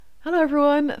Hello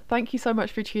everyone, thank you so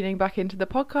much for tuning back into the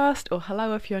podcast, or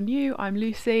hello if you're new. I'm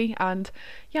Lucy, and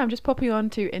I'm just popping on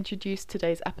to introduce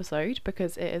today's episode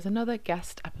because it is another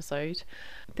guest episode.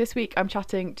 This week I'm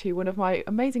chatting to one of my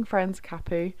amazing friends,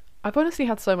 Capu. I've honestly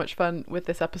had so much fun with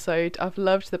this episode. I've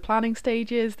loved the planning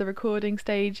stages, the recording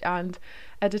stage, and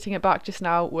editing it back just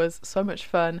now was so much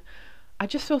fun. I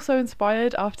just feel so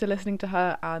inspired after listening to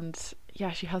her, and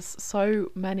she has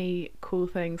so many cool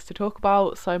things to talk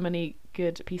about, so many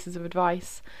good pieces of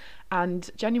advice,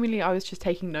 and genuinely I was just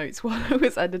taking notes while I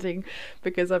was editing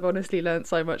because I've honestly learned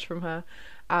so much from her,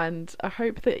 and I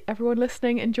hope that everyone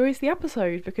listening enjoys the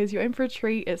episode because you're in for a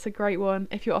treat. It's a great one.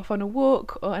 If you're off on a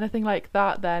walk or anything like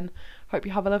that, then hope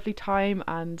you have a lovely time,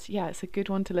 and it's a good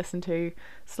one to listen to,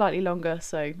 slightly longer,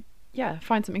 so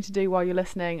find something to do while you're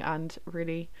listening and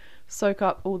really soak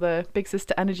up all the big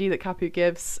sister energy that Capu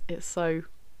gives. It's so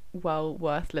well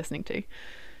worth listening to.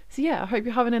 So I hope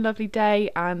you're having a lovely day,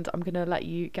 and I'm going to let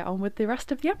you get on with the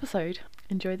rest of the episode.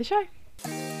 Enjoy the show.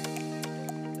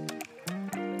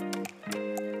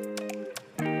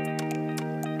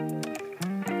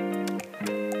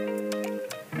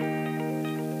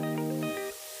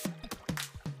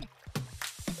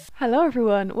 Hello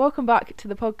everyone, welcome back to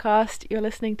the podcast. You're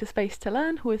listening to Space to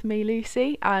Learn with me,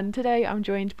 Lucy, and today I'm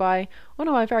joined by one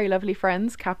of my very lovely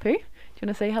friends, Capu. Do you want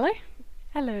to say hello?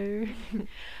 Hello.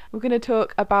 We're going to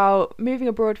talk about moving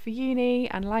abroad for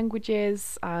uni and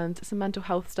languages and some mental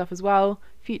health stuff as well,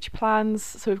 future plans.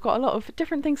 So we've got a lot of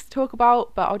different things to talk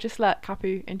about, but I'll just let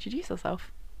Capu introduce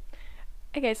herself.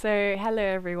 Okay, so hello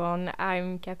everyone,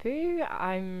 I'm Capu,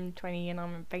 I'm 20 and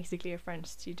I'm basically a French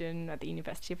student at the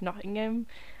University of Nottingham.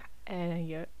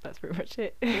 That's pretty much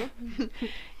it.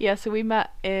 So we met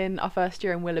in our first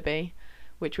year in Willoughby,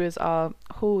 which was our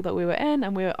hall that we were in,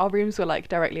 and our rooms were like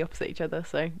directly opposite each other,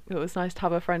 so it was nice to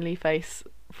have a friendly face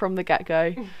from the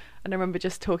get-go. And I remember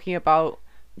just talking about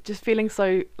just feeling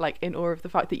so like in awe of the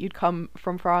fact that you'd come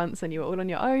from France and you were all on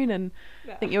your own, and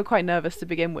I think you were quite nervous to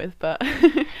begin with, but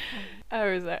I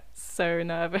was so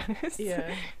nervous.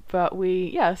 But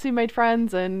we soon made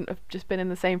friends and have just been in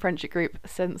the same friendship group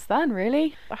since then,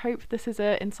 really. I hope this is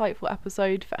an insightful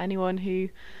episode for anyone who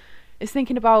is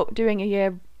thinking about doing a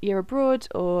year abroad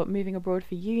or moving abroad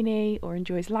for uni or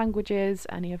enjoys languages,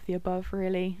 any of the above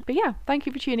really. But thank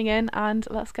you for tuning in, and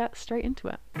let's get straight into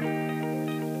it.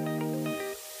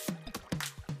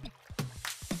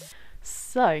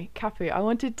 So, Capu, I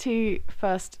wanted to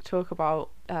first talk about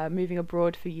moving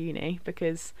abroad for uni,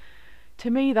 because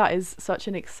to me that is such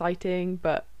an exciting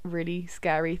but really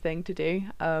scary thing to do.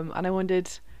 And I wondered,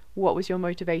 what was your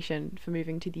motivation for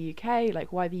moving to the UK?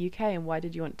 Like, why the UK, and why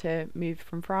did you want to move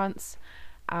from France?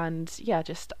 And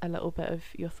just a little bit of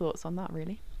your thoughts on that,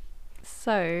 really.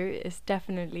 So it's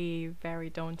definitely very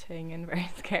daunting and very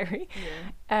scary.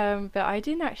 But I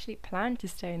didn't actually plan to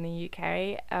stay in the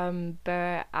UK.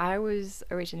 But I was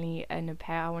originally an au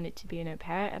pair. I wanted to be an au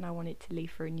pair and I wanted to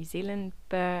leave for New Zealand.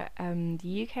 But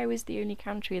the UK was the only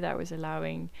country that was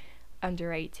allowing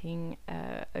under 18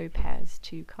 au pairs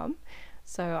to come.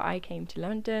 So I came to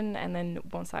London, and then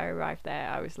once I arrived there,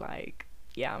 I was like,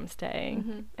 I'm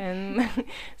staying. And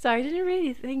so I didn't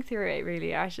really think through it,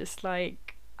 really. I was just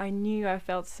like, I knew I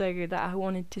felt so good that I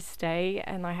wanted to stay,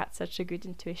 and I had such a good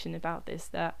intuition about this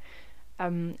that I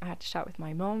had to chat with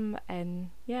my mom,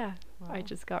 and I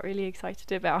just got really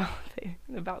excited about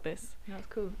this. That's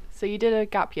cool. So you did a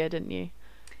gap year, didn't you?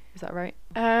 Is that right?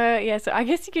 So I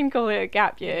guess you can call it a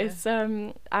gap year. It's,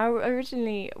 I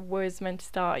originally was meant to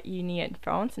start uni in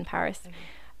France, in Paris.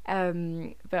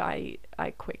 But I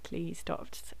quickly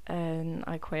stopped and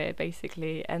I quit,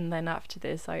 basically, and then after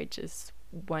this I just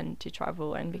went to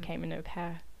travel and became an au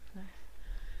pair.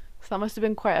 So that must have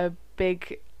been quite a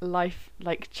big life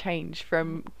change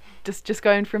from just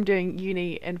going from doing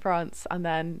uni in France and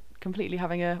then completely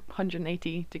having a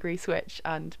 180 degree switch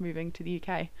and moving to the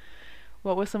UK.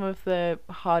 What were some of the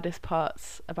hardest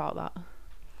parts about that?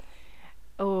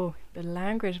 Oh, the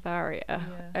language barrier.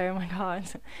 Oh my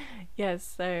god.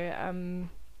 Yes, so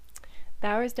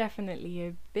that was definitely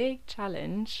a big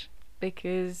challenge,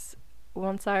 because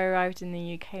once I arrived in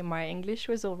the UK, my English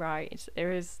was all right. It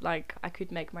was like I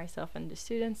could make myself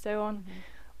understood and so on.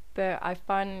 But I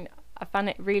found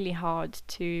it really hard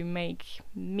to make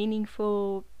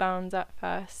meaningful bonds at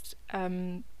first,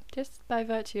 just by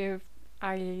virtue of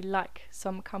I lack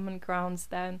some common grounds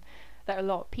then that a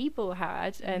lot of people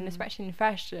had, and especially in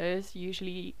freshers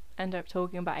usually end up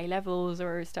talking about A-levels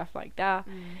or stuff like that,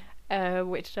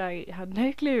 which I had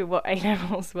no clue what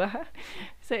A-levels were.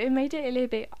 So it made it a little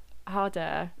bit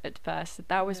harder at first.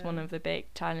 That was one of the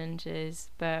big challenges.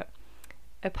 But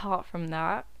apart from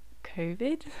that,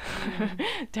 COVID.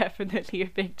 Definitely a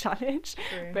big challenge.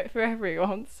 True. But for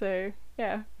everyone, so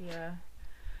yeah.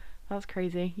 That's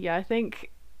crazy. Yeah, I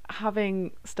think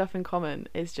having stuff in common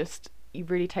is just, you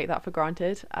really take that for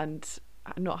granted, and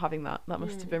not having that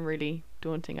must have been really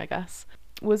daunting, I guess.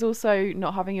 Was also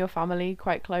not having your family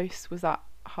quite close, was that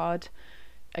hard?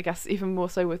 I guess even more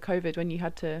so with COVID, when you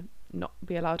had to not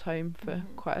be allowed home for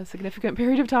quite a significant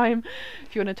period of time.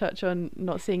 If you want to touch on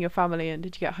not seeing your family, and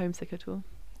did you get homesick at all?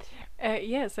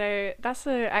 Yeah, so that's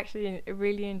actually a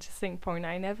really interesting point.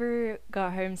 I never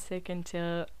got homesick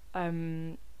until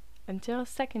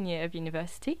second year of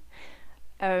university.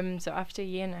 So after a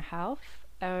year and a half,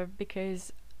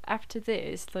 because after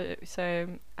this, so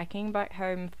I came back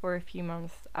home for a few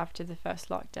months after the first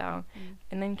lockdown,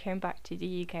 and then came back to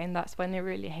the UK, and that's when it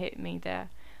really hit me that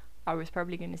I was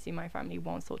probably going to see my family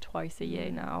once or twice a year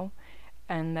now,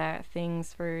 and that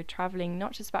things for travelling,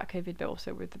 not just about COVID, but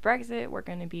also with the Brexit, were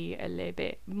going to be a little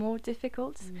bit more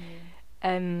difficult.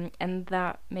 And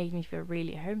that made me feel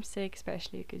really homesick,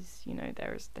 especially because, you know,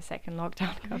 there's the second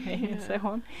lockdown coming and so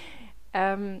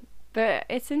on. But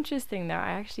it's interesting that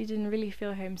I actually didn't really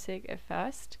feel homesick at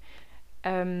first.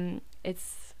 I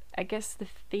guess the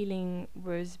feeling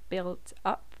was built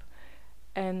up,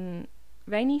 and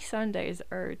rainy Sundays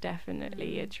are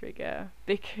definitely a trigger,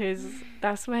 because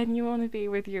that's when you want to be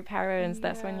with your parents,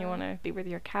 that's when you want to be with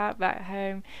your cat back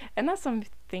home, and that's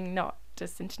something not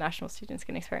just international students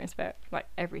can experience, but like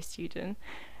every student.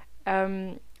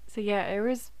 So yeah, it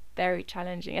was very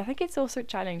challenging. I think it's also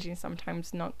challenging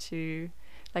sometimes not to,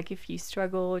 like, if you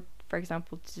struggle, for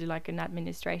example, to do like an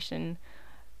administration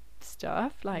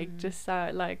stuff, like just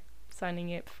like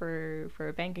signing up for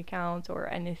a bank account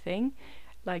or anything,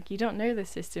 like you don't know the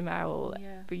system at all,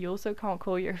 but you also can't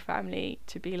call your family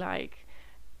to be like,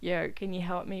 yo, can you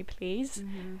help me please?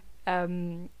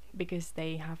 Because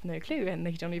they have no clue, and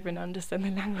they don't even understand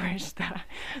the language that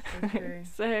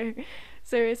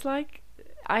so it's like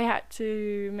I had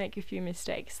to make a few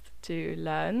mistakes to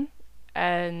learn,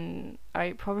 and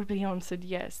I probably answered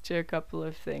yes to a couple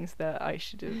of things that I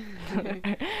should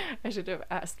have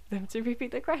asked them to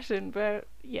repeat the question, but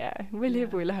we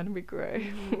live, we learn, we grow.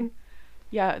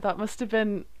 Yeah, that must have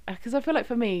been, because I feel like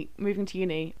for me, moving to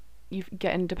uni, you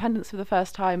get independence for the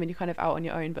first time and you're kind of out on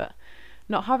your own, but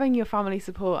not having your family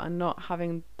support and not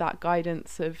having that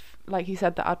guidance of, like you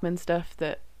said, the admin stuff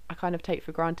that I kind of take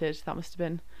for granted, that must have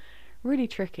been really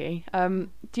tricky. Do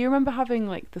you remember having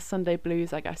like the Sunday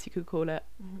blues, I guess you could call it,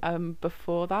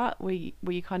 before that? Were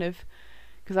you kind of,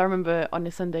 because I remember on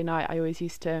a Sunday night I always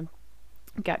used to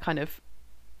get kind of,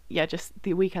 just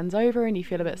the weekend's over and you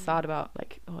feel a bit sad about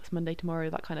like, oh, it's Monday tomorrow,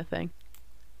 that kind of thing.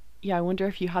 I wonder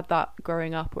if you had that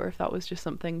growing up, or if that was just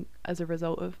something as a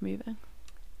result of moving.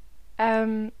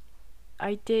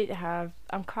 I did have,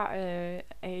 I'm quite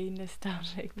a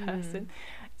nostalgic person,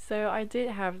 so I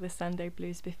did have the Sunday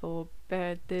blues before,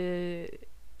 but the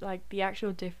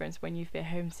actual difference when you feel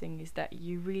homesick is that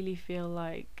you really feel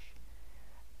like,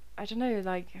 I don't know,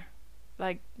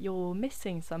 like you're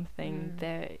missing something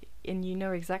there, and you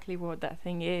know exactly what that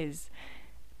thing is.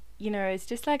 You know, it's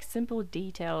just like simple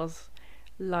details,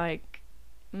 like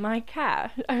my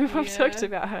cat. I've talked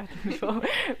about her before,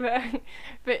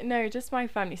 but no, just my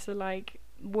family. So like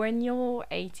when you're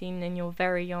 18 and you're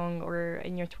very young, or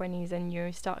in your 20s, and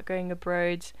you start going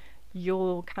abroad,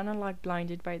 you're kind of like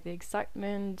blinded by the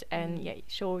excitement, and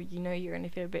sure, you know, you're gonna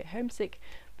feel a bit homesick,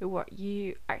 but what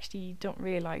you actually don't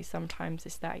realize sometimes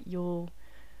is that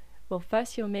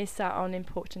first you'll miss out on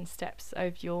important steps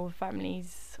of your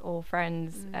family's or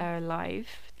friends'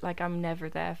 life. Like I'm never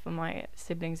there for my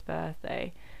sibling's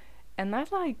birthday, and that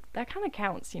kind of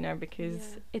counts, you know,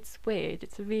 because it's weird.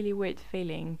 It's a really weird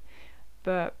feeling,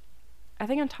 but I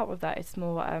think on top of that, it's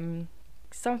more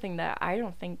something that I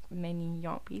don't think many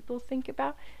young people think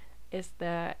about, is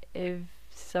that if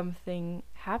something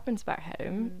happens back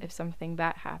home, if something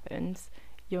bad happens,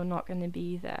 you're not going to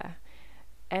be there.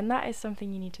 And that is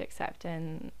something you need to accept,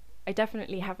 and I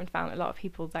definitely haven't found a lot of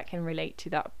people that can relate to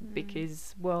that,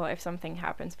 because, well, if something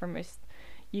happens for most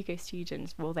UK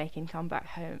students, well, they can come back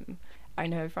home. I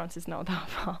know France is not that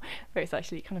far, but it's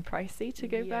actually kind of pricey to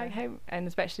go back home, and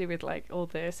especially with like all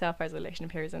the self-isolation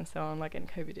periods and so on, like in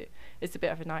COVID, it's a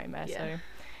bit of a nightmare.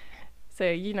 So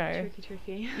you know,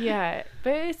 tricky. Yeah,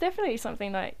 but it's definitely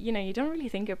something that, you know, you don't really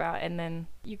think about, and then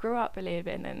you grow up a little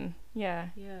bit, and then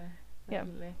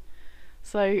definitely.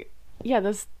 So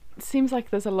seems like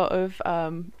there's a lot of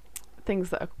things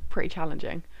that are pretty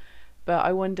challenging, but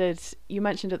I wondered, you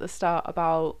mentioned at the start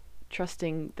about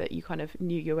trusting that you kind of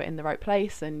knew you were in the right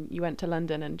place, and you went to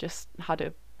London and just had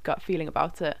a gut feeling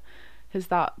about it. Has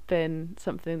that been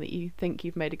something that you think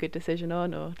you've made a good decision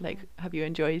on, or like have you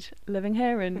enjoyed living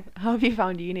here, and how have you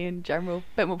found uni in general?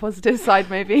 Bit more positive side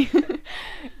maybe.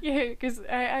 Yeah, because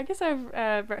I guess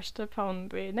I've brushed upon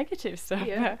the negative stuff,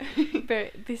 Yeah.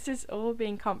 but this is all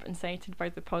being compensated by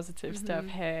the positive stuff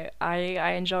here.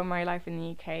 I enjoy my life in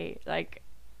the UK, like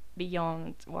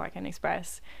beyond what I can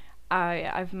express.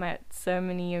 I've met so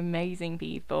many amazing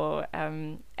people,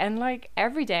 and like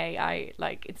every day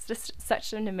it's just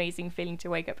such an amazing feeling to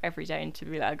wake up every day and to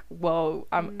be like, whoa,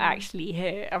 I'm actually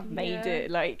here, I've made it.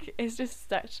 Like, it's just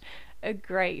such a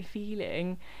great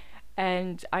feeling,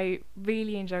 and I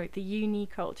really enjoy it. The uni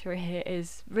culture here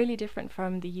is really different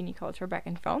from the uni culture back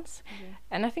in France,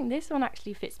 and I think this one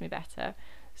actually fits me better.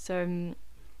 So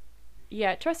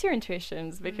yeah, trust your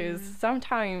intuitions, because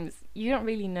sometimes you don't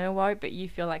really know why, but you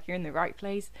feel like you're in the right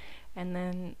place, and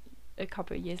then a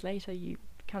couple of years later you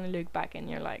kind of look back and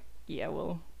you're like, yeah,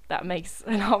 well, that makes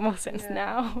a lot more sense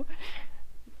now.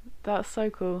 That's so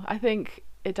cool. I think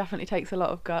it definitely takes a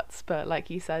lot of guts, but like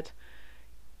you said,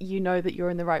 you know that you're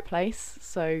in the right place,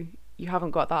 so you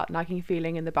haven't got that nagging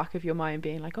feeling in the back of your mind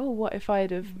being like, oh, what if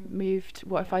I'd have moved,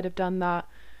 what if I'd have done that,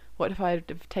 what if I'd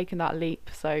have taken that leap?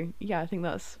 So yeah, I think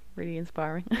that's really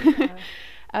inspiring.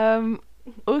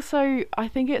 Also, I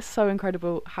think it's so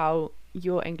incredible how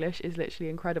your English is literally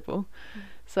incredible.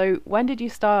 So when did you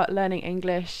start learning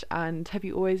English, and have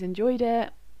you always enjoyed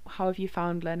it? How have you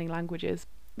found learning languages?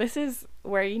 This is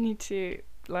where you need to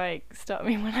like stop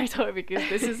me when I talk, because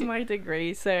this is my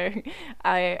degree. So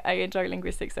I enjoy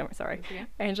linguistics so much. I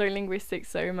enjoy linguistics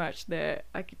so much that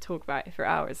I could talk about it for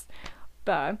hours.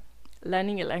 But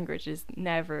learning a language is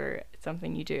never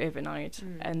something you do overnight,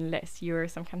 unless you're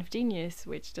some kind of genius,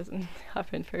 which doesn't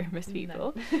happen for most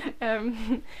people.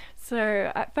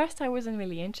 So at first I wasn't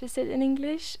really interested in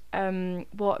English.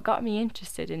 What got me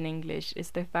interested in English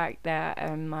is the fact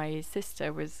that my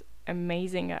sister was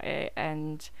amazing at it,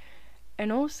 and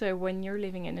also when you're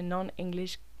living in a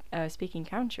non-English speaking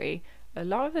country, a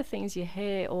lot of the things you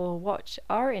hear or watch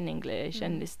are in English,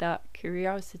 and it's that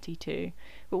curiosity too.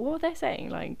 But what they're saying,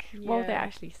 like what they're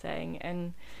actually saying,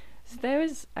 and so there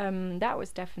was that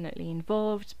was definitely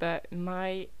involved. But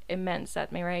my immense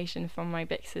admiration for my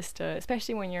big sister,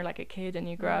 especially when you're like a kid and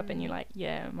you grow up and you're like,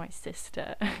 yeah, my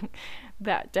sister,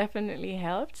 that definitely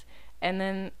helped. And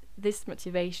then this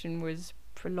motivation was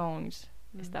prolonged.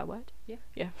 Is that word?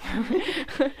 Yeah.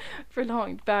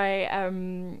 Prolonged by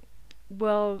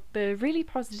well, the really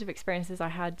positive experiences I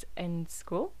had in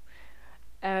school.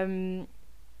 But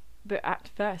at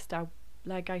first, I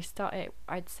started,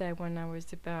 I'd say, when I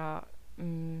was about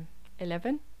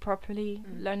 11, properly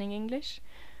learning English.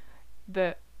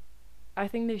 But I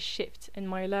think the shift in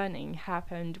my learning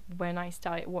happened when I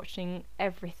started watching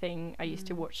everything I used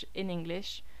to watch in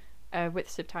English with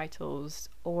subtitles,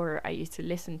 or I used to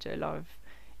listen to a lot of,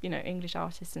 English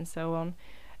artists and so on.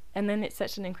 And then it's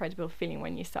such an incredible feeling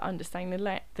when you start understanding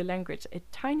the language a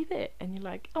tiny bit, and you're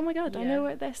like, oh my god, I know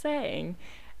what they're saying.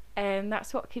 And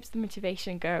that's what keeps the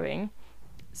motivation going.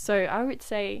 So I would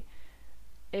say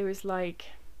it was like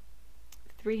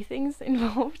 3 things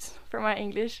involved for my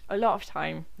English. A lot of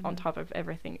time on top of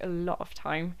everything, a lot of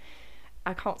time.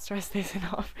 I can't stress this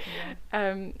enough.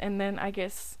 And then I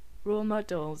guess role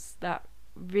models that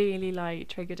really like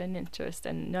triggered an interest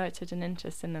and nurtured an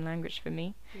interest in the language for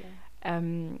me.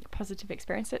 Positive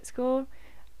experience at school.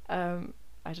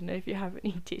 I don't know if you have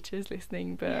any teachers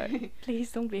listening, but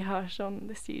please don't be harsh on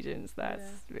the students.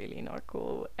 That's really not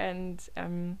cool. And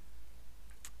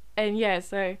yeah,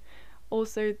 so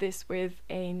also this with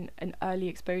an early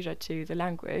exposure to the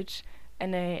language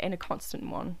and a constant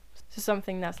one. So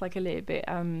something that's like a little bit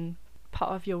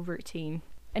part of your routine,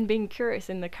 and being curious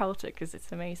in the culture, because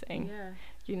it's amazing.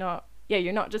 You're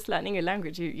not just learning a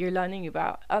language, you're learning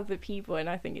about other people, and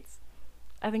I think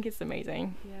it's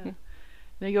amazing.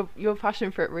 No, your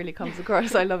passion for it really comes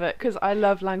across. I love it, because I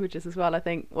love languages as well. I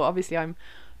think, well, obviously I'm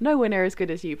nowhere near as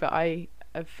good as you, but I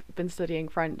have been studying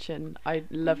French and I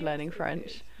love learning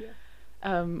French.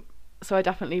 So I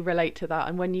definitely relate to that.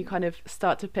 And when you kind of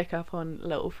start to pick up on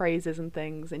little phrases and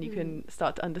things, and you can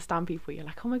start to understand people, you're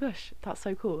like, oh my gosh, that's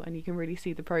so cool, and you can really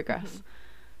see the progress.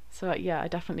 So yeah, I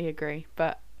definitely agree.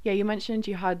 But yeah, you mentioned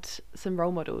you had some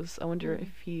role models. I wonder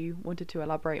if you wanted to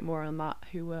elaborate more on that.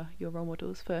 Who were your role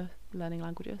models for learning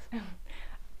languages?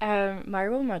 My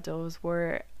role models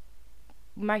were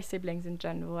my siblings in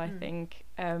general, I think.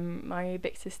 My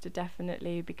big sister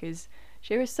definitely, because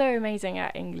she was so amazing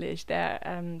at English that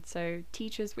so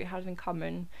teachers we had in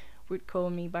common would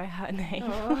call me by her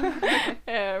name.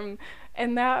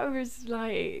 And that was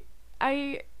like,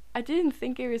 I didn't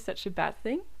think it was such a bad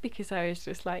thing, because I was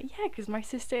just like, yeah, because my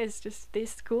sister is just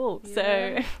this cool.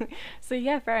 Yeah. So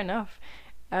yeah, fair enough.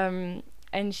 And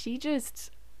she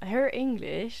just, her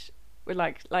English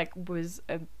was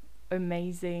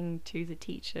amazing to the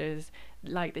teachers.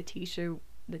 Like the teacher,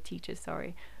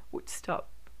 sorry, would stop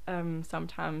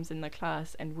sometimes in the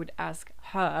class and would ask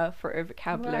her for a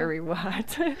vocabulary word.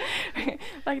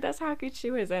 Like, that's how good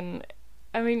she was. And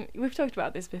I mean, we've talked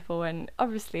about this before, and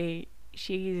obviously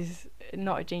she's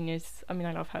not a genius. I mean,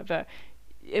 I love her, but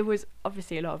it was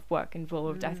obviously a lot of work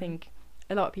involved. I think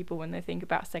a lot of people, when they think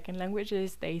about second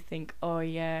languages, they think, oh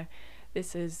yeah,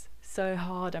 this is so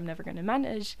hard, I'm never going to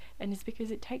manage. And it's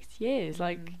because it takes years.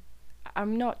 Like,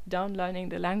 I'm not done learning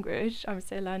the language, I'm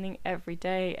still learning every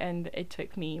day, and it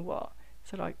took me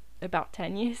like about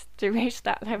 10 years to reach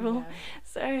that level.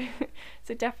 So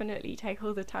definitely take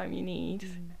all the time you need.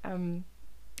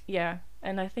 Yeah,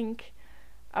 and I think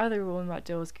other role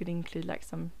models could include like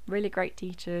some really great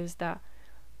teachers that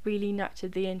really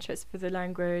nurtured the interest for the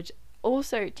language.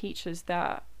 Also teachers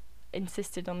that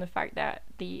insisted on the fact that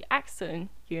the accent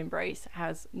you embrace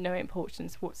has no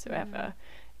importance whatsoever.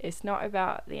 It's not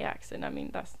about the accent. I mean,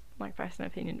 that's my personal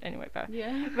opinion anyway, but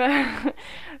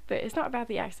but it's not about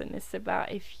the accent. It's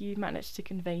about if you manage to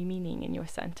convey meaning in your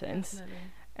sentence. Definitely.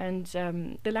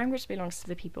 And the language belongs to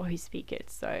the people who speak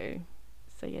it. So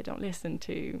yeah, don't listen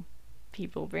to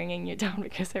people bringing you down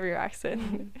because of your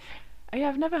accent. Yeah,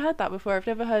 I've never heard that before. I've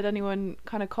never heard anyone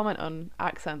kind of comment on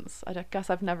accents. I guess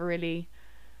I don't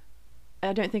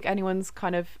think anyone's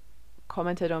kind of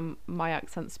commented on my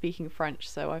accent speaking French,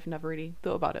 so I've never really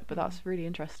thought about it, but that's really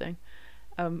interesting.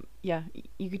 Yeah,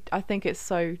 I think it's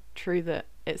so true that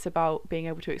it's about being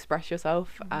able to express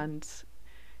yourself, and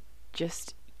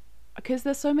just because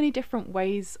there's so many different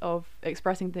ways of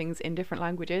expressing things in different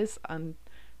languages, and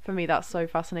for me that's so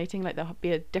fascinating. Like, there'll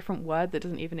be a different word that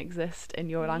doesn't even exist in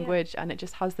your language, and it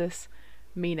just has this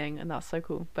meaning, and that's so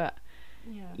cool. But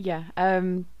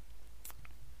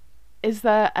is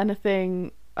there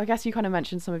anything, I guess you kind of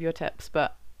mentioned some of your tips,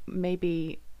 but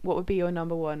maybe what would be your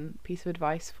number one piece of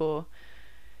advice for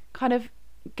kind of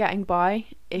getting by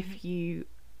if you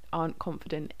aren't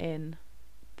confident in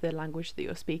the language that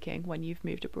you're speaking when you've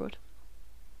moved abroad?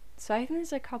 So I think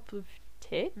there's a couple of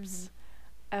tips.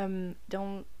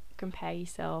 Don't compare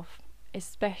yourself,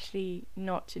 especially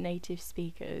not to native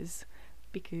speakers,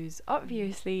 because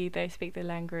obviously they speak the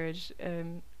language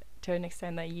to an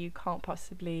extent that you can't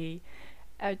possibly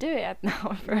do it at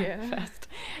now first.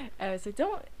 So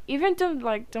don't even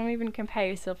compare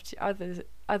yourself to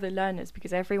other learners,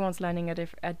 because everyone's learning at a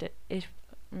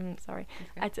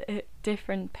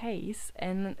different pace,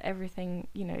 and everything,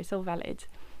 is all valid.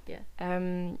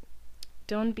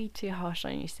 Don't be too harsh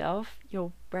on yourself.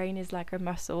 Your brain is like a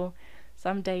muscle.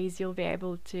 Some days you'll be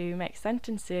able to make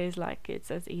sentences like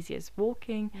it's as easy as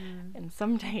walking, and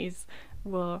some days,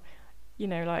 I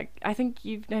think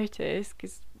you've noticed,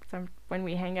 because when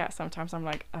we hang out, sometimes I'm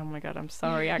like, oh my god, I'm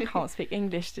sorry, I can't speak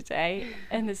English today,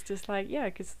 and it's just like,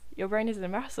 because your brain is a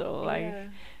muscle.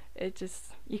 It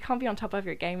just, you can't be on top of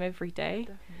your game every day.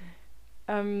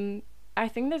 Definitely. I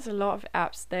think there's a lot of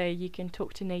apps there you can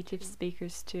talk to native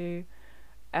speakers to.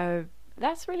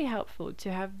 That's really helpful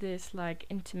to have this like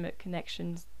intimate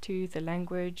connections to the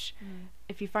language.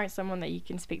 If you find someone that you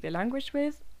can speak the language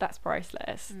with, that's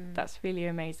priceless. That's really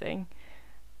amazing.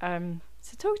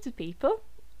 So talk to people,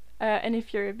 and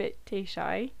if you're a bit too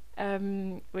shy,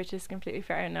 which is completely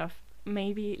fair enough,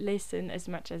 maybe listen as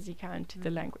much as you can to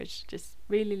the language. Just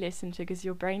really listen to, because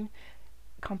your brain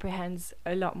comprehends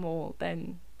a lot more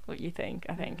than what you think,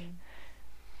 I think.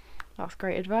 That's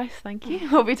great advice, thank you.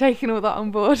 I'll be taking all that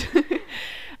on board.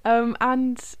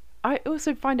 And I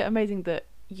also find it amazing that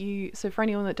so for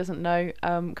anyone that doesn't know,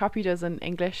 Capu does an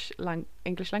English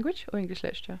language or English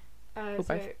literature? Or so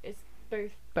both? It's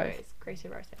both. It's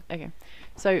creative writing. Okay.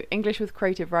 So English with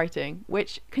creative writing,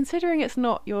 which, considering it's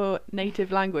not your native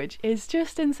language, is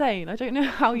just insane. I don't know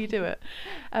how you do it.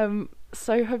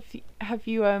 So have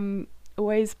you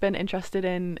always been interested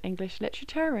in English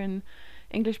literature and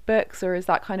English books, or is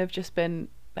that kind of just been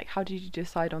like, how did you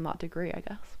decide on that degree, I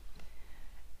guess?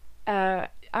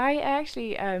 I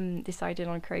actually decided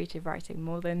on creative writing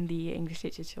more than the English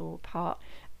literature part,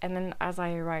 and then as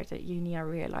I arrived at uni, I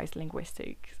realised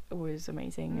linguistics was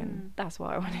amazing, and that's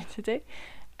what I wanted to do.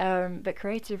 But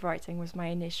creative writing was my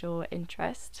initial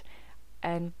interest,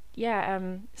 and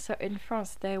so in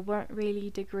France there weren't really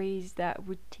degrees that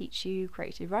would teach you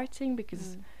creative writing,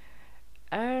 because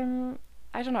I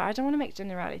don't know, I don't want to make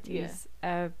generalities,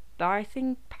 but I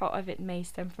think part of it may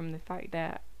stem from the fact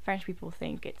that French people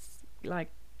think it's like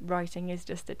writing is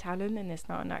just a talent and it's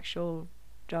not an actual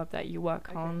job that you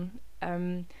work on.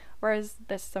 Whereas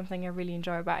that's something I really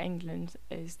enjoy about England,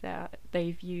 is that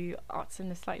they view arts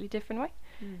in a slightly different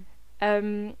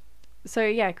way. So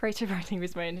yeah, creative writing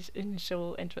was my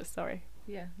initial interest. Sorry.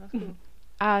 Yeah, that's cool.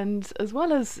 And as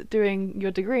well as doing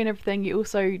your degree and everything, you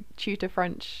also tutor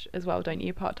French as well, don't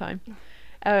you, part-time?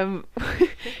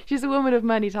 She's a woman of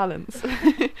many talents.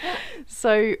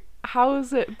 So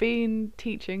how's it been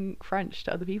teaching French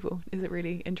to other people? Is it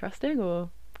really interesting, or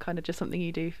kind of just something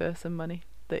you do for some money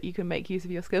that you can make use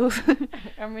of your skills?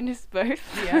 I mean, it's both.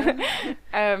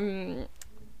 Yeah.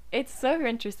 It's so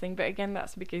interesting, but again,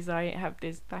 that's because I have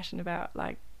this passion about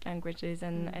like languages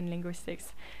and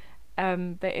linguistics.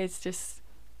 But it's just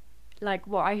like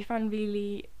what I find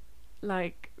really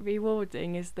like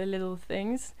rewarding is the little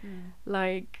things.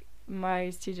 Like my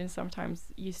students sometimes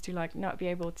used to like not be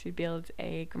able to build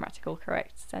a grammatical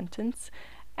correct sentence,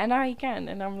 and I can,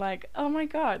 and I'm like, oh my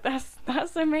god,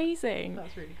 that's amazing.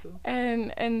 That's really cool.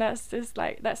 And that's just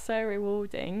like, that's so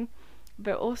rewarding,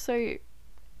 but also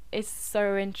it's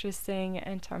so interesting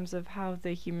in terms of how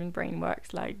the human brain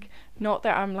works. Like, not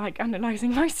that I'm like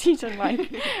analyzing my student, like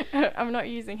I'm not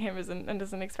using him as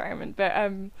an experiment,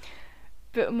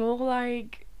 but more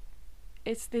like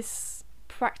it's this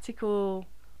practical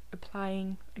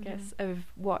applying, I guess,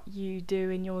 of what you do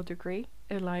in your degree,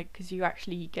 like, because you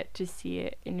actually get to see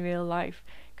it in real life,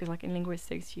 because like in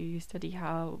linguistics you study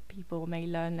how people may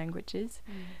learn languages.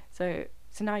 So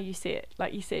now you see it,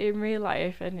 like you see it in real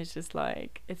life, and it's just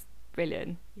like, it's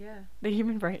brilliant. Yeah, the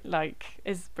human brain like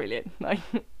is brilliant. Like,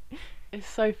 it's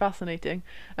so fascinating.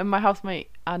 And my housemate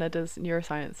Anna does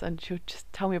neuroscience, and she'll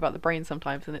just tell me about the brain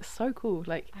sometimes, and it's so cool.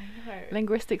 Like, I know.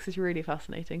 Linguistics is really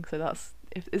fascinating. So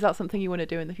is that something you want to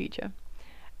do in the future?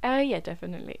 Yeah,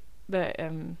 definitely. But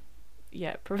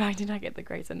yeah, provided I get the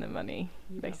grades and the money,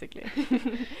 basically.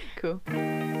 Cool.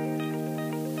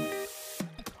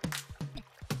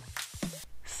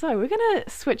 So we're going to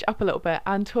switch up a little bit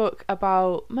and talk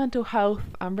about mental health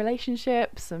and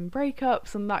relationships and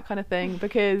breakups and that kind of thing,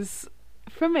 because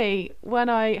for me, when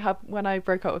I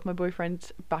broke up with my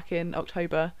boyfriend back in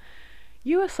October,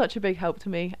 you were such a big help to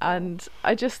me, and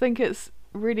I just think it's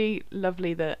really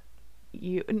lovely that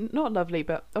not lovely,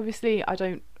 but obviously I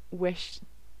don't wish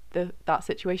that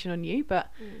situation on you,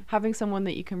 but having someone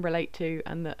that you can relate to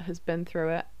and that has been through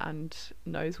it and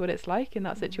knows what it's like in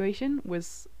that situation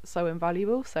was so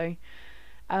invaluable. So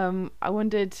I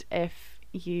wondered if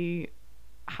you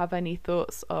have any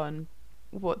thoughts on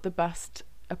what the best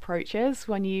approach is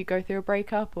when you go through a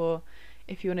breakup, or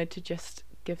if you wanted to just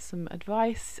give some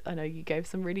advice. I know you gave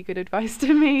some really good advice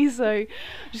to me, so I'm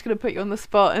just going to put you on the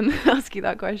spot and ask you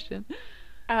that question.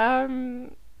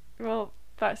 Well,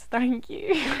 thank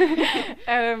you.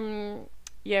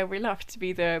 Yeah, we love to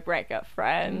be the breakup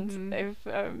friend. If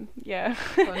yeah,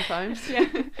 fun times. Yeah,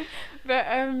 but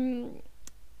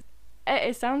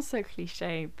it sounds so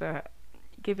cliche, but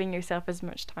giving yourself as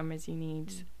much time as you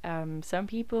need. Some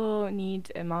people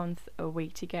need a month, a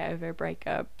week to get over a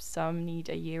breakup. Some need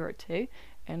a year or two,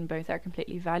 and both are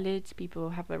completely valid.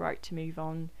 People have the right to move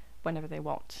on whenever they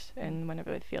want and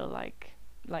whenever they feel like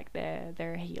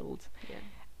they're healed.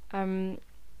 Yeah.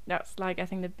 That's like, I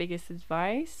think, the biggest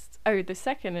advice. Oh, the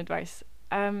second advice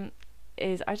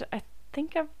is I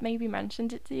think I've maybe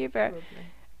mentioned it to you, but probably.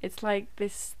 It's like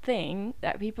this thing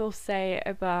that people say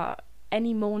about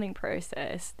any mourning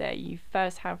process, that you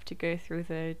first have to go through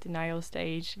the denial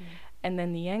stage, and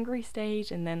then the angry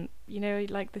stage, and then, you know,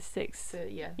 like the six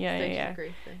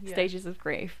stages of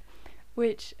grief,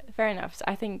 which, fair enough. So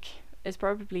I think is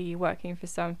probably working for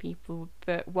some people,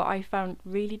 but what I found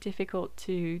really difficult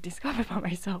to discover about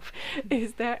myself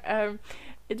is that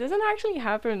it doesn't actually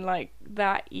happen like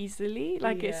that easily.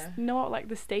 Like, it's not like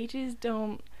the stages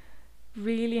don't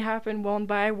really happen one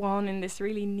by one in this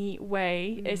really neat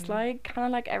way. It's like kind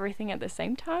of like everything at the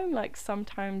same time. Like,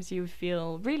 sometimes you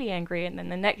feel really angry, and then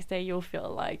the next day you'll feel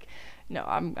like, no,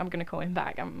 I'm gonna call him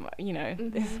back, I'm, you know,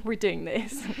 we're doing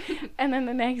this. And then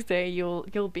the next day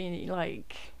you'll be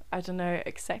like, I don't know,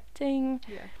 accepting.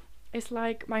 It's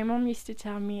like, my mom used to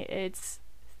tell me, it's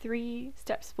 3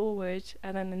 steps forward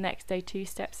and then the next day 2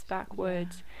 steps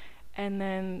backwards, and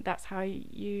then that's how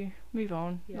you move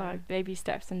on. Like, baby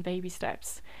steps and baby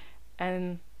steps.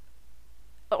 And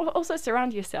also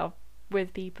surround yourself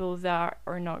with people that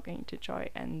are not going to try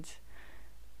and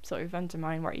sort of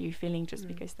undermine what you're feeling just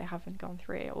because they haven't gone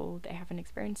through it or they haven't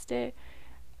experienced it.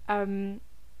 Find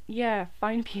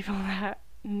people that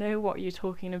know what you're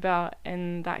talking about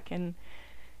and that can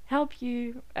help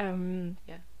you.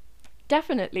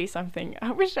 Definitely something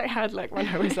I wish I had, like, when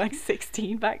I was like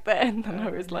 16 back then, and I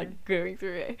was like going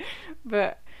through it.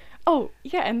 But Oh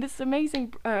yeah, and this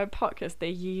amazing podcast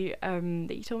that you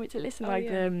told me to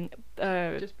listen,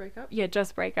 Just Break Up. Yeah,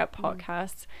 Just Break Up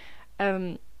podcast.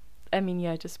 I mean,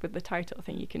 yeah, just with the title, I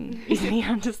think you can easily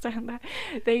understand that.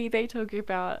 They talk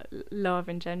about love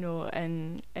in general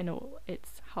and all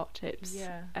its hardships.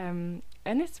 Yeah. And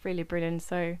it's really brilliant.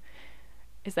 So,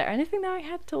 is there anything that I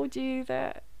had told you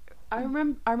that? I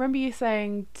remember you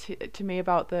saying to me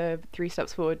about the 3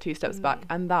 steps forward, 2 steps back,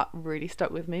 and that really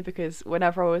stuck with me, because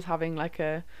whenever I was having like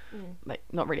a like,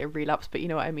 not really a relapse, but you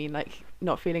know what I mean, like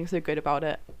not feeling so good about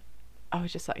it, I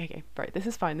was just like, okay, right, this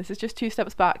is fine. This is just 2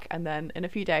 steps back, and then in a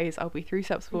few days I'll be 3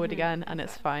 steps forward again, and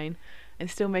it's fine,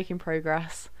 and still making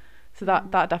progress. So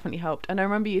that definitely helped. And I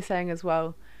remember you saying as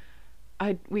well,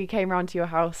 we came round to your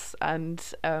house, and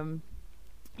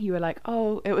you were like,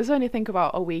 oh, it was only, think,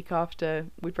 about a week after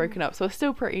we'd broken up, so I was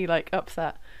still pretty like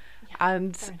upset.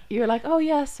 And you were like, oh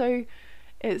yeah, so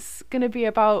it's gonna be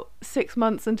about 6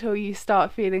 months until you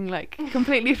start feeling like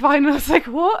completely fine. And I was like,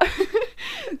 what?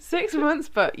 6 months?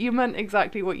 But you meant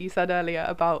exactly what you said earlier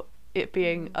about it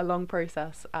being a long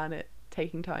process and it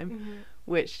taking time,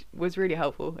 which was really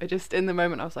helpful. It just, in the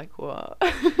moment I was like, what?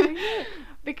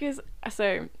 Because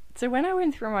so when I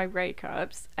went through my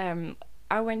breakups,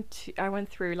 I went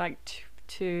through like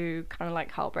two kind of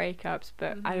like hard breakups,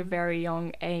 but at a very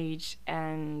young age,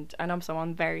 and I'm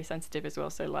someone very sensitive as well,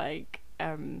 so like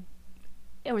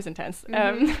it was intense.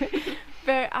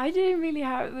 But I didn't really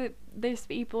have those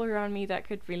people around me that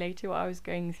could relate to what I was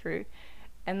going through,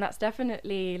 and that's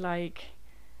definitely like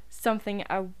something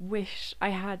I wish I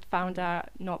had found out,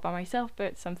 not by myself,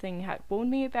 but something had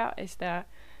warned me about, is that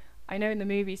I know in the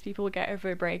movies people get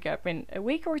over a breakup in a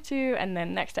week or two, and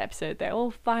then next episode they're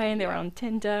all fine, they're on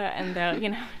Tinder, and they're, you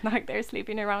know, like they're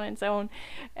sleeping around and so on.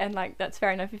 And like, that's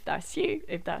fair enough if that's you.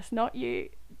 If that's not you,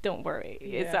 don't worry.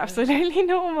 It's absolutely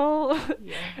normal.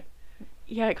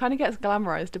 Yeah, it kind of gets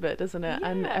glamorized a bit, doesn't it?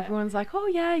 And everyone's like, oh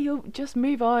yeah, you'll just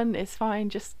move on, it's fine,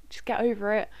 just get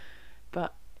over it.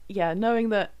 But yeah, knowing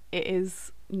that it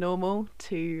is normal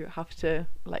to have to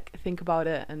like think about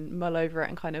it and mull over it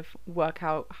and kind of work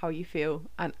out how you feel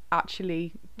and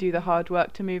actually do the hard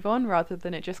work to move on, rather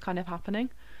than it just kind of happening.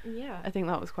 I think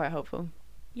that was quite helpful.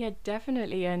 Yeah,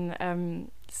 definitely. And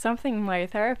something my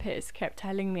therapist kept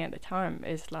telling me at the time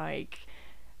is like,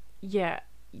 yeah,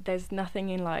 there's nothing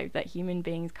in life that human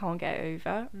beings can't get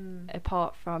over,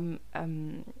 apart from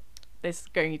this is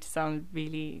going to sound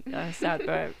really sad,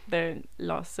 but the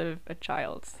loss of a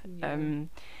child,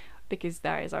 because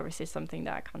that is obviously something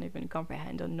that I can't even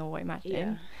comprehend or nor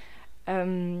imagine.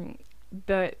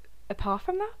 But apart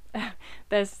from that,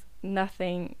 there's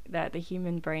nothing that the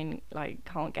human brain like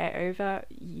can't get over.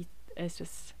 It's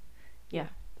just,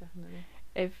 definitely.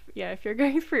 If you're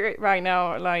going through it right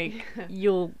now, like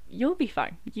you'll be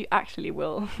fine. You actually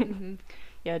will.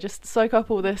 Yeah, just soak up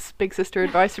all this big sister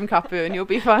advice from Capu and you'll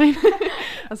be fine.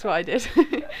 That's what I did.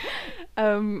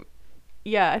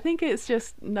 I think it's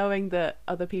just knowing that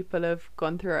other people have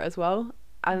gone through it as well,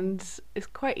 and it's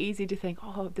quite easy to think,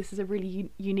 oh, this is a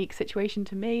really unique situation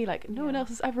to me, like no one else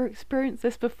has ever experienced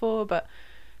this before, but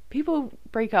people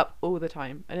break up all the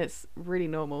time and it's really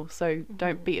normal, so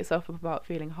don't beat yourself up about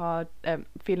feeling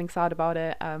sad about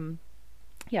it.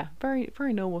 Very,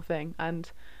 very normal thing,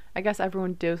 and I guess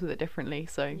everyone deals with it differently,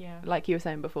 so like you were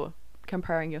saying before,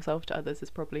 comparing yourself to others is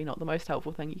probably not the most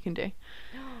helpful thing you can do.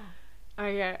 Oh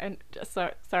yeah, and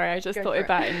sorry, I just thought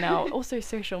about it now. Also,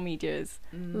 social medias,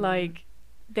 like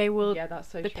they will, that's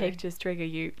so the true. pictures trigger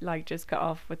you, like just cut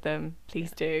off with them,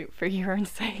 please do, for your own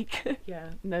sake.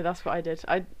 No, that's what I did.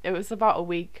 It was about a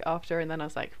week after, and then I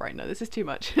was like, right, no, this is too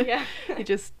much. You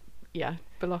just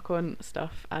block on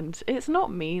stuff, and it's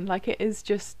not mean, like it is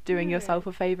just doing yourself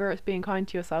a favor, it's being kind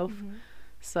to yourself.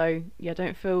 So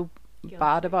don't feel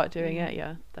bad about doing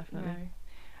it. Definitely.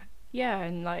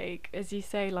 And like as you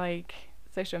say, like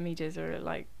social medias are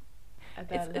like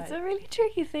it's a really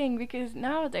tricky thing, because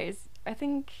nowadays I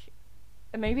think,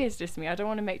 maybe it's just me, I don't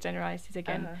want to make generalities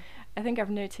again, I think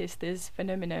I've noticed this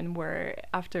phenomenon where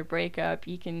after a breakup,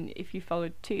 you can, if you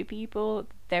follow 2 people,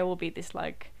 there will be this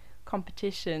like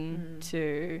competition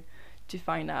to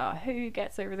find out who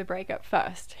gets over the breakup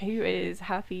first, who is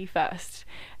happy first,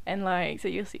 and like, so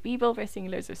you'll see people posting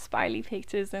loads of smiley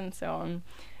pictures and so on.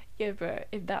 But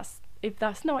if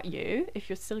that's not you, if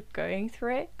you're still going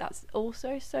through it, that's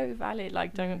also so valid.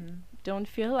 Like don't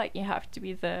feel like you have to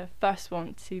be the first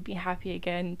one to be happy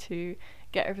again, to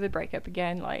get over the breakup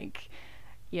again. Like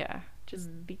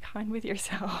just be kind with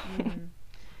yourself.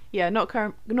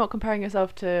 Not comparing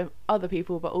yourself to other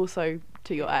people, but also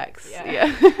to your ex.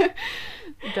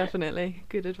 Definitely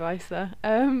good advice there.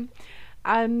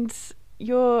 And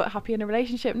you're happy in a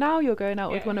relationship now. You're going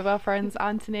out with one of our friends,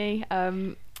 Anthony.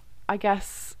 I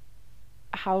guess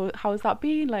how's that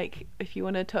been? Like, if you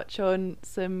want to touch on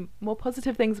some more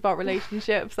positive things about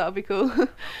relationships, that would be cool.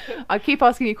 I keep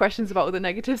asking you questions about all the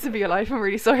negatives of your life. I'm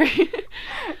really sorry.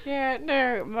 Yeah,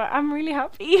 no, but I'm really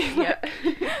happy.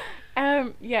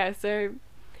 Yeah. So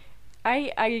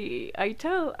I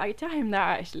tell him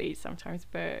that actually sometimes,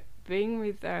 but being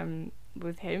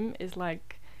with him is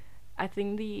like, I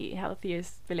think, the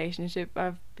healthiest relationship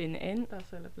I've been in. That's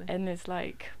so lovely. And it's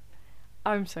like,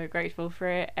 I'm so grateful for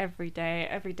it every day.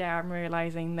 Every day I'm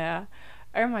realizing that,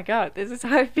 oh my god, this is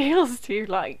how it feels to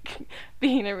like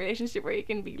be in a relationship where you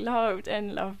can be loved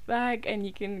and loved back, and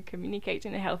you can communicate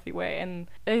in a healthy way. And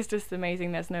it's just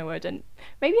amazing. There's no word. And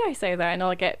maybe I say that and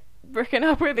I'll get broken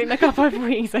up within a couple of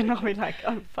weeks, and I'll be like,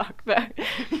 oh fuck that.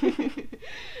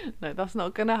 No, that's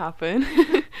not gonna happen.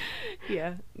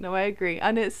 Yeah, no, I agree.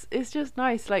 And it's just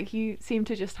nice. Like, you seem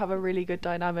to just have a really good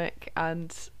dynamic,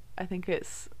 and I think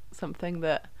it's something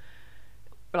that,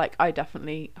 like, I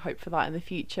definitely hope for that in the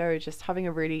future. Just having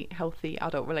a really healthy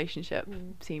adult relationship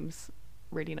seems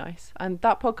really nice. And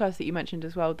that podcast that you mentioned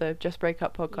as well, the Just Break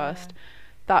Up podcast,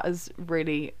 that has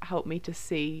really helped me to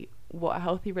see what a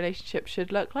healthy relationship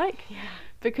should look like.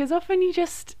 Because often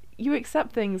you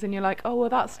accept things and you're like, oh well,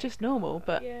 that's just normal,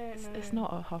 but it's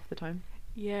not half the time.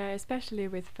 Yeah, especially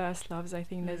with first loves, I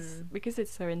think there's, because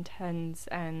it's so intense,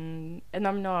 and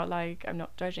I'm not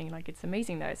judging, like, it's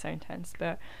amazing that it's so intense,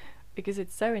 but because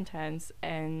it's so intense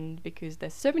and because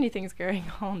there's so many things going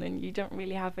on, and you don't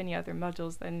really have any other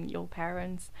models than your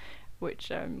parents,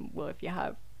 which well, if you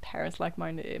have parents like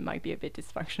mine, it might be a bit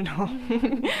dysfunctional.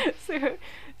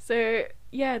 so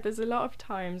yeah, there's a lot of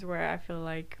times where I feel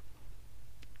like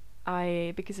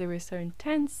because it was so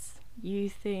intense, you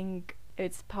think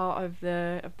it's part of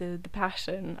the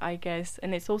passion, I guess,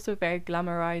 and it's also very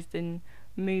glamorized in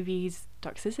movies.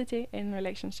 Toxicity in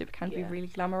relationship can be really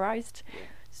glamorized.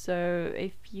 So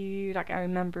if you, like, I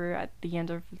remember at the end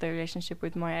of the relationship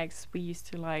with my ex, we used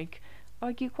to like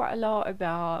argue quite a lot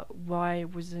about why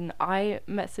wasn't I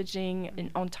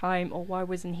messaging on time, or why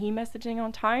wasn't he messaging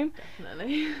on time.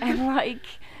 Definitely. And like,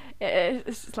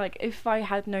 it's like, if I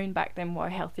had known back then what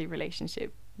a healthy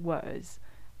relationship was,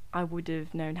 I would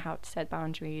have known how to set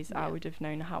boundaries. I would have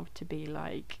known how to be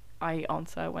like, I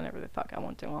answer whenever the fuck I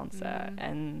want to answer,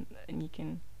 and you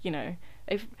can,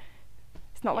 if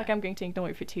it's not like I'm going to ignore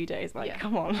it for 2 days, like,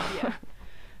 come on.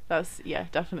 That's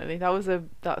definitely,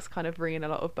 that's kind of ringing a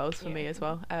lot of bells for me as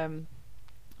well.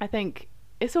 I think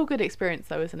it's all good experience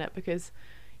though, isn't it? Because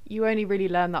you only really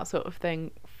learn that sort of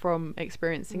thing from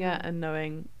experiencing it and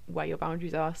knowing where your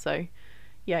boundaries are. So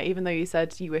yeah, even though you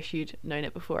said you wish you'd known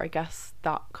it before, I guess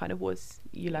that kind of was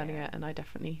you learning it, and I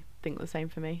definitely think the same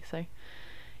for me. So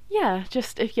yeah,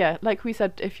 just like we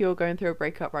said, if you're going through a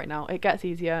breakup right now, it gets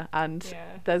easier, and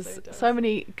there's so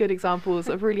many good examples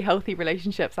of really healthy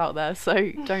relationships out there,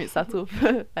 so don't settle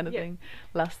for anything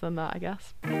less than that, I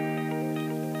guess.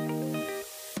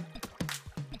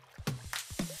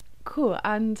 Cool.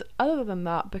 And other than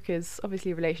that, because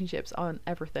obviously relationships aren't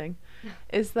everything,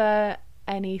 is there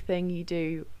anything you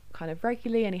do kind of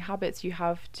regularly, any habits you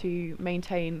have to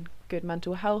maintain good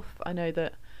mental health? I know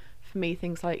that for me,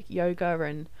 things like yoga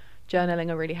and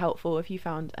journaling are really helpful. Have you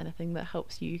found anything that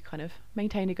helps you kind of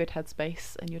maintain a good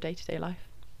headspace in your day-to-day life?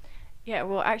 Yeah,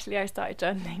 well, actually, I started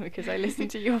journaling because I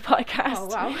listened to your podcast. Oh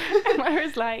wow! And I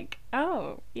was like,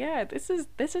 oh yeah, this is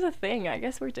a thing. I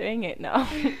guess we're doing it now.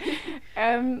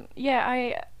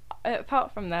 I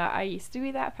apart from that, I used to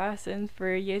be that person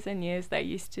for years and years that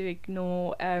used to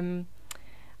ignore,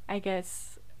 I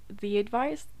guess, the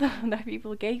advice that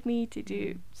people gave me to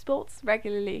do sports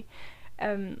regularly.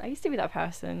 I used to be that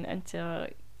person until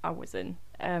I wasn't.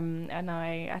 And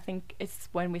I think it's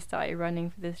when we started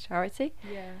running for this charity.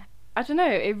 I don't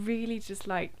know, it really just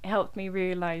like helped me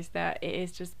realize that it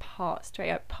is just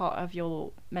straight up part of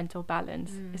your mental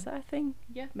balance. Is that a thing?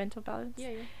 Yeah. Mental balance?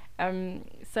 Yeah.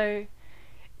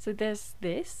 So there's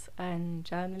this, and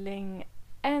journaling,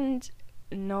 and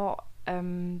not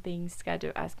being scared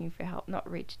of asking for help,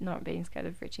 not being scared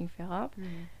of reaching for help.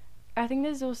 I think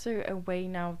there's also a way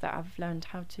now that I've learned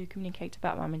how to communicate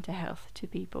about my mental health to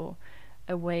people,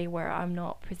 a way where I'm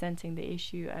not presenting the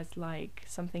issue as like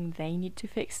something they need to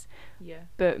fix,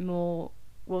 but more,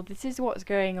 well, this is what's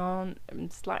going on,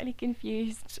 I'm slightly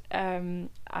confused,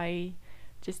 I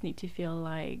just need to feel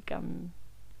like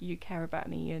you care about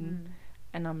me,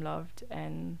 and I'm loved,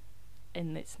 and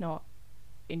it's not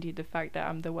indeed the fact that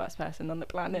I'm the worst person on the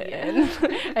planet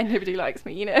and nobody likes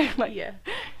me, like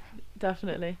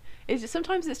definitely.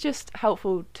 Sometimes it's just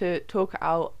helpful to talk it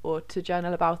out or to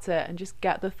journal about it and just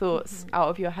get the thoughts out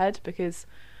of your head, because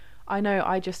I know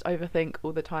I just overthink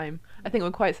all the time. I think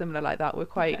we're quite similar like that. We're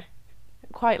quite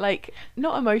like,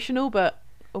 not emotional, but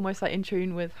almost like in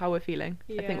tune with how we're feeling.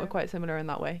 I think we're quite similar in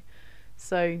that way.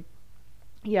 So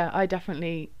yeah, I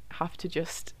definitely have to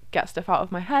just get stuff out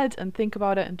of my head and think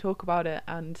about it and talk about it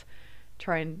and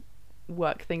try and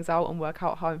work things out and work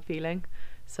out how I'm feeling.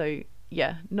 So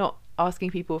yeah, not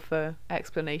asking people for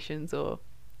explanations or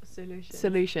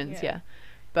solutions,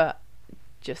 but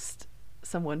just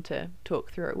someone to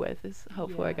talk through it with is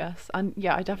helpful, I guess. And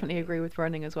yeah, I definitely agree with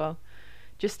running as well.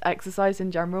 Just exercise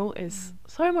in general is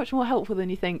so much more helpful than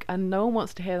you think, and no one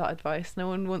wants to hear that advice. No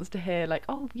one wants to hear like,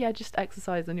 oh yeah, just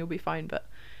exercise and you'll be fine, but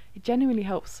it genuinely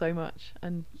helps so much.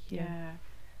 And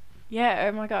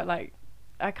oh my god, like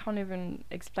I can't even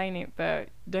explain it, but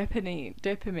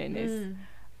dopamine is,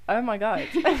 oh my god.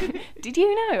 Did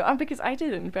you know? Because I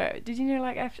didn't, but did you know,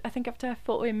 like I think after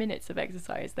 40 minutes of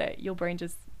exercise that your brain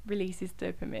just releases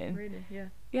dopamine? Really?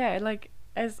 Yeah, like,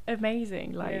 as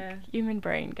amazing, like human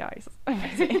brain, guys.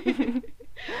 Amazing.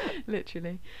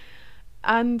 Literally.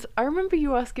 And I remember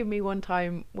you asking me one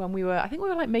time when we were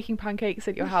like making pancakes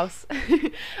at your house,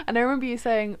 and I remember you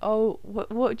saying, oh, what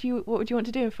would you want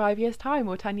to do in 5 years time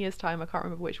or 10 years time? I can't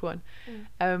remember which one.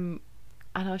 And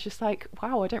I was just like,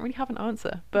 wow, I don't really have an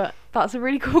answer, but that's a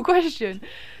really cool question.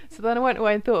 So then I went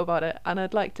away and thought about it, and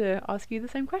I'd like to ask you the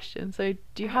same question. So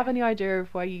do you have any idea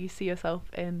of where you see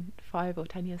yourself in 5 or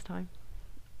 10 years time?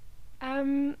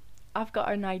 I've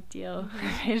got an ideal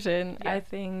vision. I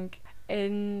think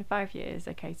in 5 years,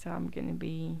 okay, so I'm gonna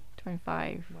be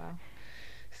 25. Wow,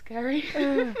 scary.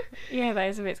 Yeah, that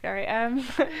is a bit scary.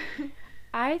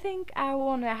 I think I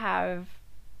want to have,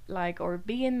 like, or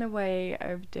be in the way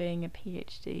of doing a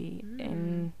PhD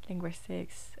in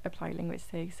linguistics, applied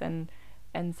linguistics, and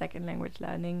second language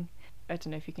learning. I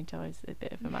don't know if you can tell, it's a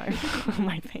bit of a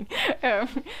my thing.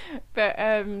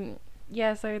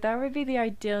 Yeah, so that would be the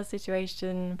ideal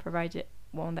situation, provided,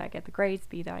 one, that I get the grades,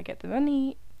 B, that I get the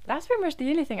money. That's pretty much the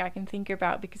only thing I can think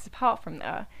about, because apart from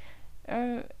that,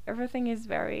 everything is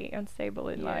very unstable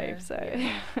in life. So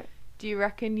do you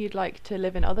reckon you'd like to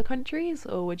live in other countries,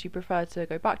 or would you prefer to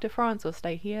go back to France or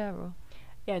stay here? Or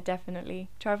yeah, definitely.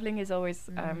 Traveling is always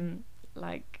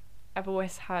like, I've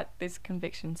always had this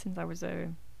conviction since I was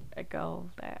a girl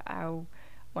that I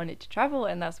wanted to travel,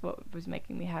 and that's what was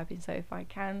making me happy. So if I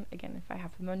can, again, if I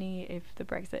have the money, if the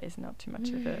Brexit is not too much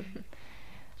of a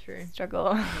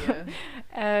struggle,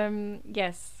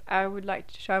 yes, I would like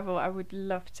to travel. I would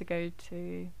love to go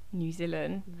to New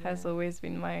Zealand. Has always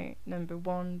been my number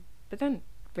one, but then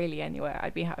really anywhere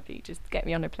I'd be happy. Just get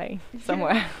me on a plane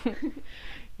somewhere.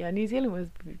 Yeah, New Zealand was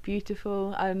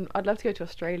beautiful, and I'd love to go to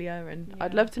Australia, and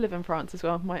I'd love to live in France as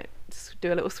well. Might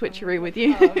do a little switcheroo with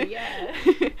you.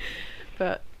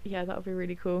 But yeah, that would be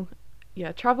really cool.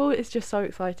 Yeah, travel is just so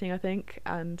exciting, I think,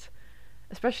 and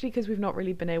especially because we've not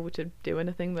really been able to do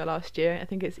anything the last year, I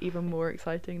think it's even more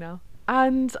exciting now.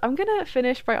 And I'm gonna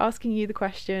finish by asking you the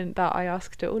question that I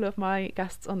ask to all of my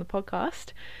guests on the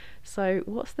podcast. So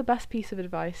what's the best piece of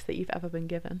advice that you've ever been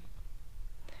given?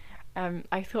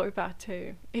 I thought about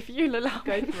two, if you'll allow.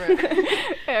 Go for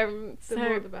it. The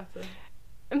more the better.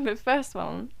 The first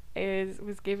one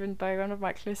was given by one of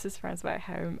my closest friends back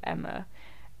home, Emma,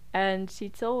 and she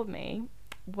told me,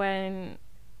 when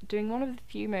during one of the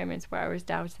few moments where I was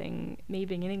doubting me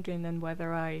being in England and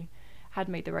whether I had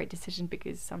made the right decision,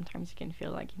 because sometimes you can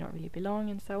feel like you don't really belong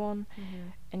and so on,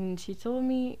 and she told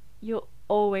me, you're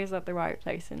always at the right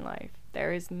place in life.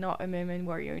 There is not a moment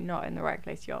where you're not in the right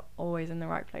place. You're always in the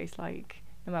right place. Like,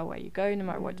 no matter where you go, no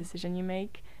matter what decision you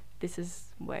make, this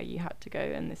is where you had to go,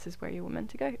 and this is where you were meant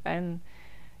to go, and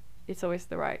it's always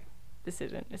the right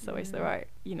decision. It's always the right,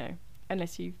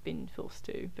 unless you've been forced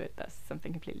to, but that's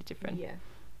something completely different.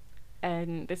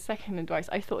 And the second advice,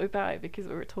 I thought about it because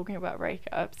we were talking about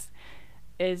breakups,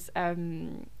 is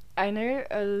I know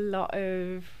a lot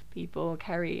of people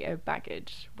carry a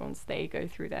baggage once they go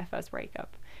through their first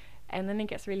breakup, and then it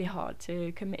gets really hard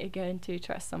to commit again, to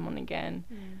trust someone again,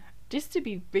 just to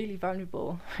be really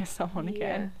vulnerable with someone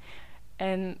again.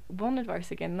 And one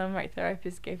advice, again, that my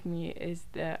therapist gave me is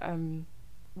that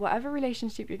whatever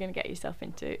relationship you're going to get yourself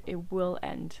into, it will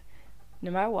end. No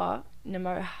matter what, no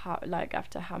matter how, like,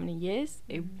 after how many years,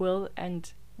 it will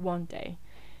end one day.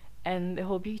 And the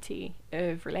whole beauty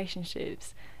of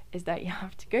relationships is that you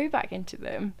have to go back into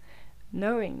them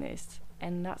knowing this,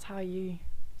 and that's how you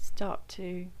start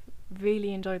to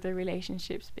really enjoy the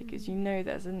relationships, because you know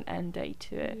there's an end date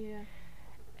to it.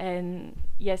 And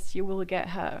yes, you will get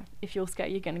hurt. If you're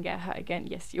scared you're going to get hurt again,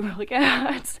 yes, you will get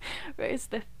hurt. But it's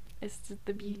the It's just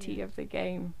the beauty of the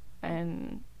game,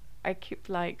 and I keep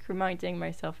like reminding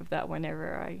myself of that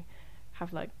whenever I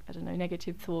have like, I don't know,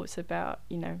 negative thoughts about,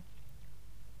 you know,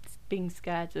 being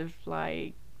scared of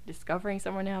like discovering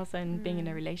someone else and being in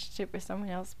a relationship with someone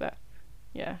else. But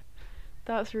yeah,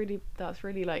 that's really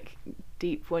like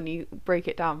deep when you break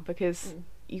it down, because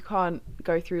you can't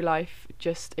go through life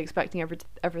just expecting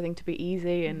everything to be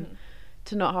easy and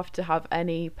to not have to have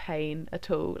any pain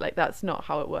at all. Like, that's not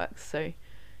how it works. So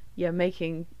yeah,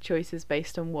 making choices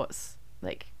based on what's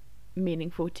like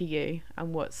meaningful to you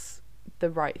and what's the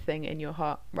right thing in your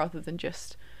heart, rather than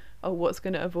just, oh, what's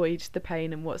going to avoid the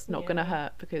pain and what's not going to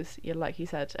hurt, because yeah, like you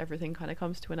said, everything kind of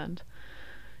comes to an end.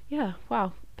 Yeah,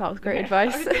 wow, that was great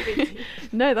advice.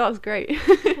 No, that was great.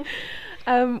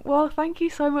 Well, thank you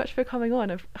so much for coming on.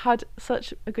 I've had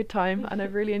such a good time and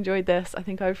I've really enjoyed this. I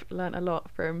think I've learnt a lot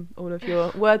from all of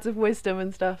your words of wisdom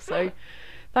and stuff, so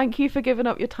thank you for giving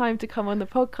up your time to come on the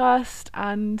podcast.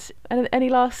 And any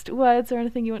last words or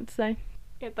anything you want to say?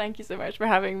 Yeah, thank you so much for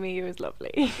having me. It was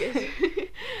lovely.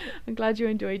 I'm glad you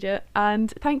enjoyed it,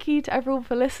 and thank you to everyone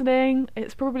for listening.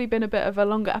 It's probably been a bit of a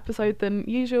longer episode than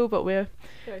usual, but we're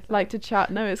like to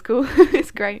chat. No, it's cool.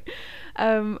 It's great.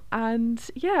 And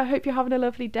yeah, I hope you're having a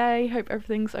lovely day. Hope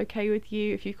everything's okay with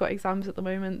you. If you've got exams at the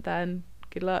moment, then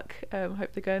good luck.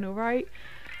 Hope they're going all right.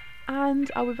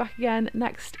 And I'll be back again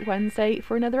next Wednesday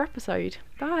for another episode.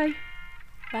 Bye.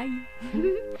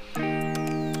 Bye.